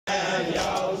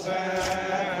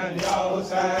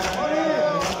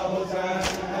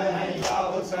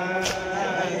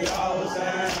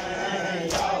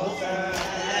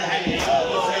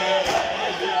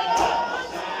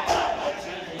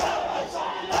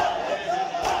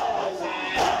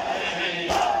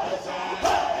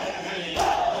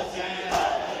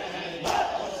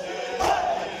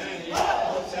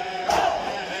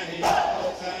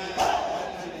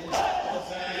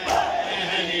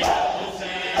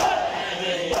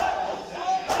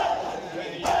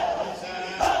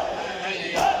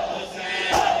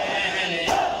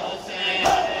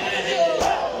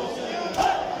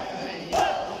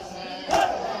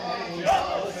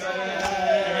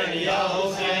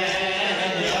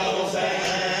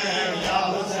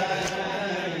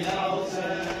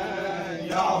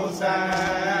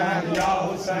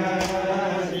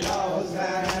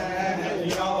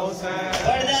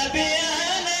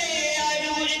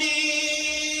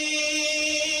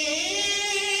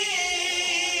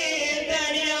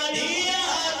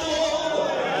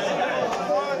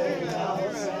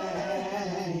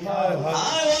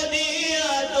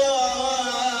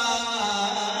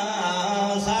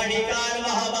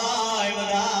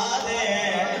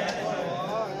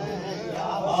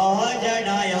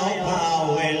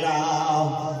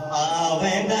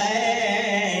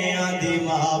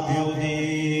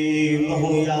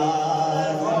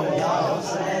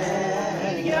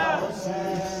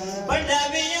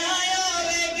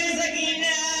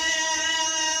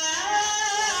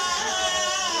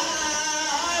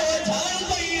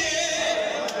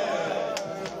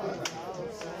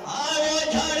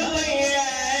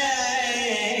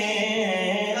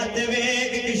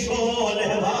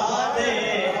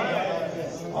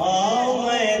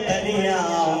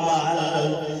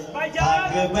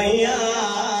भैया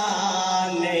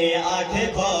ने आठ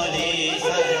खोली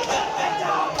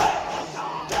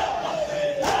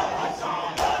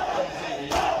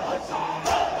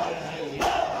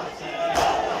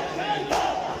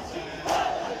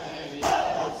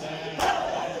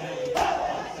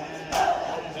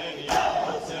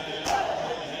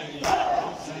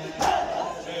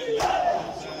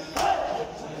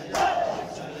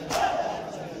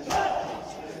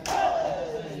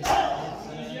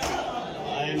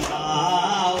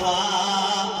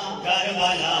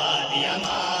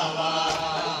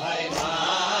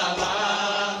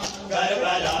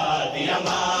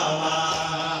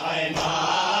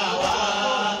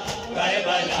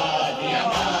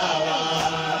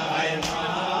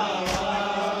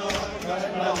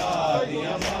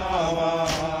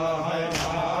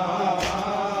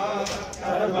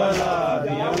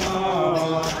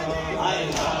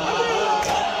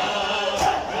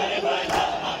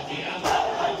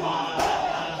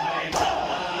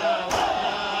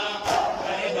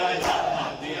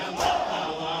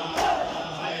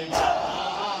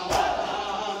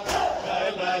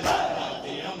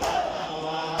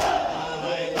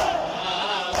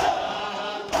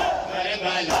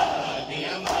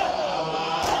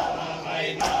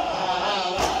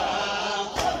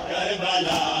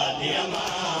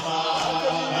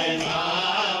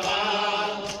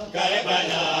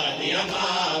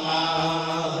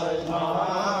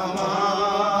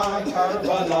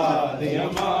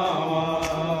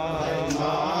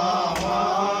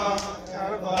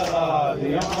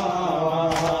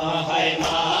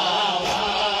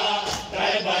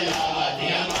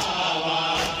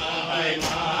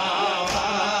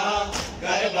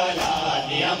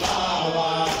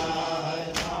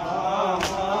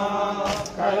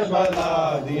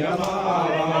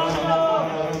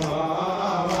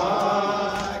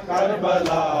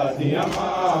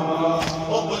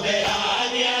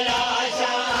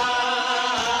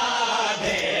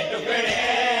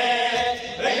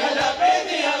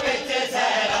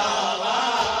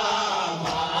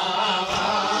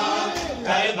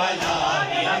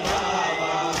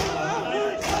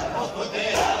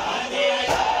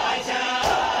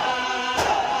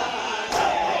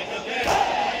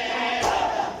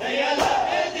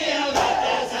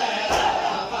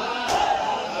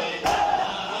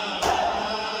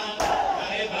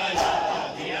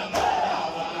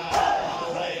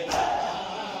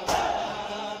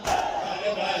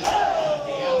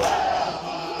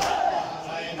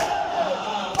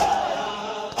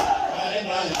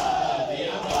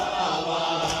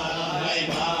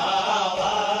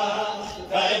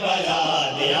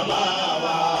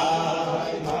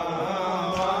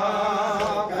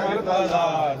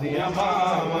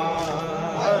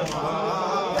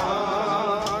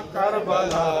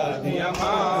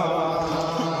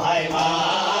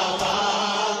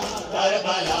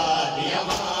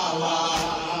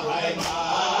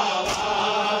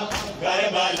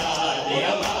Darbar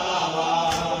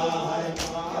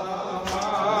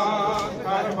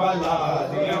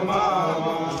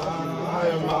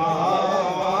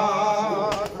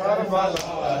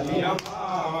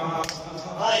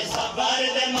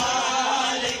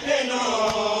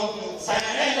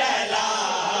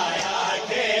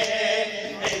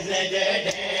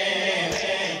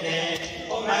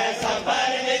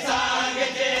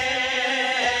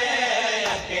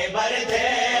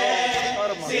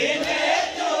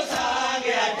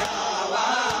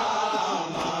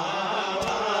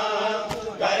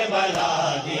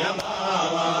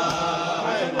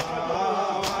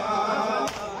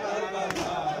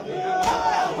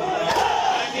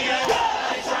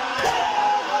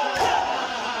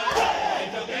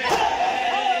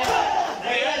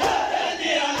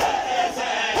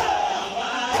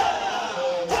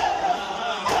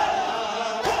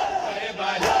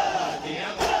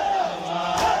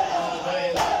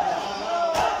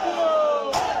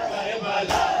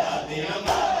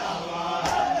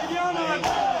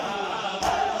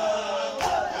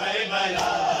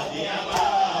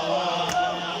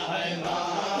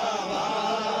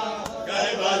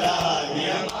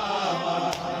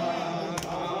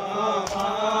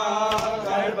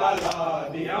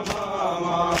दिया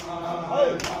मामा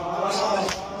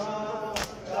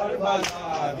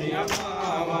करबला दिया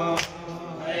मामा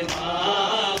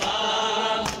मामा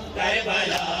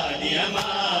करबला दिया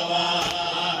मामा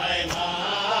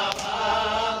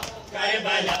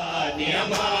करबला दिया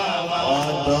मामा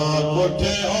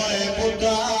पुठे होए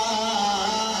पुटा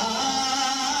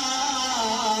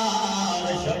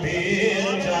शबीर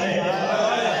जाए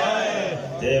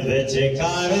ते विच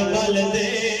करबल दे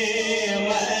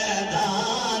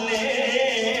मैदाने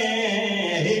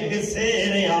एक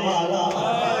शेरिया वाला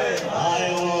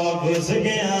आयो घुस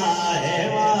गया है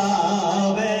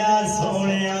वाया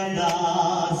सोने दा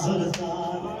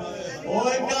सुल्तान ओ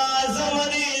काज़म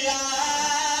दी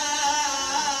लाश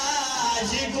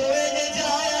कोई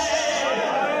जाए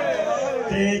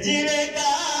ते जिवे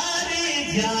कारी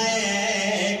जाए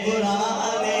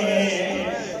कुराने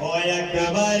ओ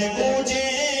अकबर गूंजे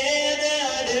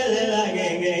दिल लगे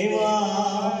गई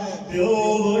मां प्यो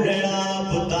बुढ़ड़ा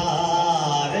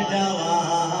पुतार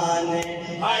जवान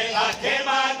हाय आखे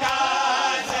माता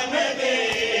समझे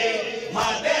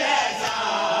माते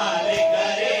साल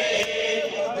करे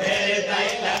तेरे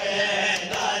ताई लगे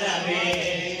दारवे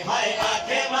हाय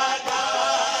आखे माता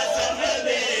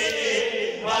समझे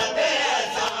माते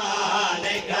साल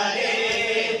करे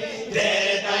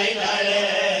तेरे ताई लगे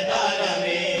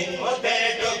दारवे ओ तेरे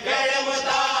टुकड़े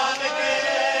मुताबिक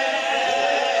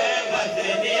बदल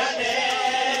दिया दे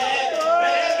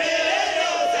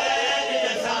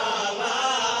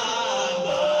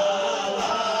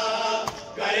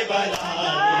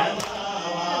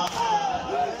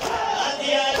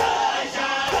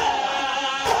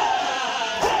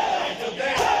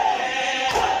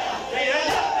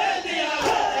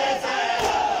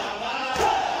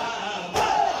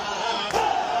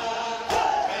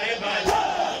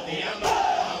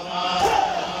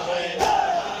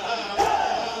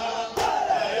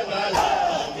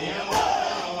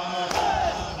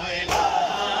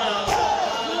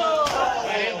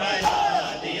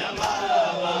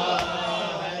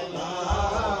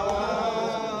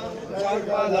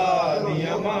करबला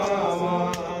दिया मामा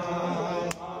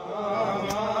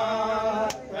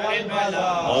करबला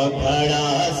खड़ा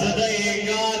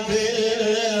सदैगा दिल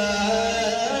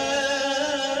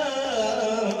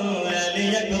अली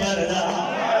अकबर दा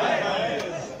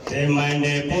ते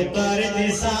मैंने पुत्र दी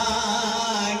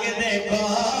सांग दे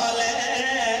कोले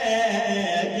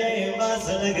जे बस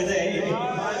लग दे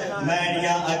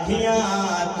मेरिया अखियां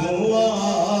तू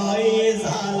आई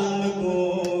जालिम को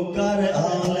कर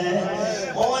हौले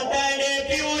ओ तेरे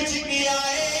प्यूछ की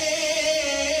आए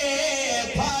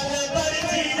फल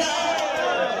बरसीदा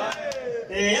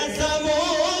ते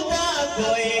असमूदा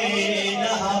कोई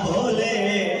ना भोले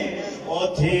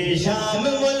ओथी शाम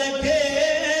मुल्क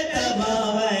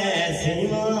तबावे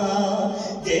सीमा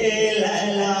जे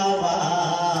लैला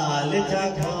वाल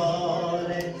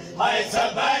चखोले हाय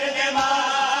सबर दे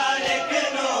मालिक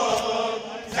नो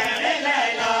सैन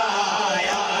लैला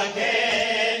आके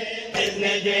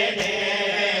इसने जेबे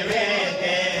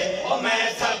वेते ओ मैं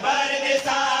सबर दे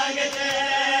सांग ते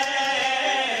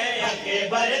अके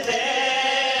बरते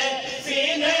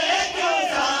सीने क्यों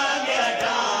सांग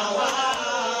हटावा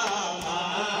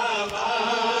मावा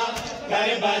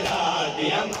करबला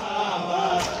दिया मावा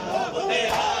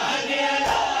तेरा दिया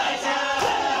लाशा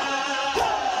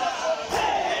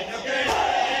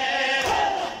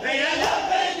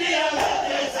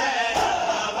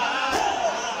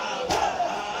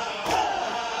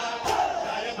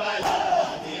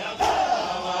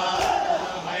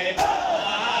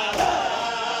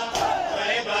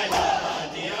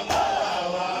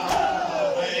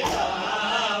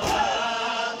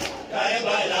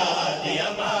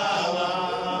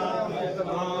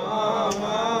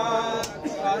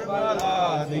करबला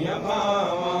दिया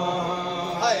मामा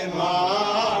हाय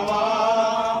मामा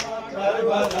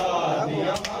करबला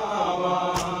दिया मामा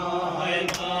हाय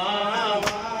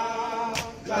मामा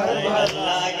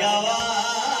अल्लाह गवाह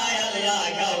अल्लाह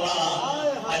गवाह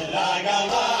अल्लाह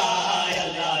गवाह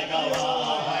अल्लाह गवाह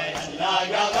अल्लाह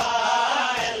गवाह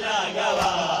अल्लाह गवाह अल्लाह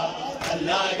गवाह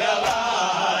अल्लाह गवाह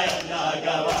अल्लाह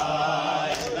गवाह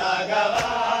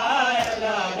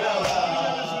अल्लाह गवाह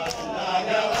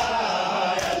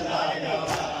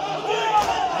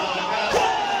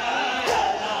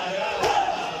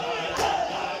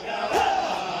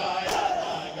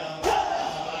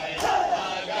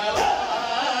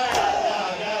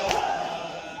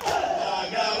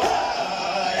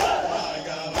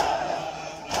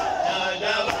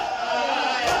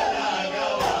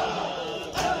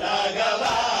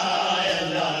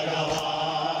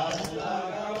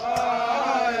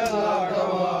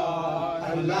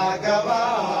अल्लाह अल्लाह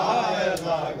गवाह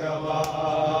अल्लाह गवाह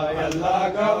अल्लाह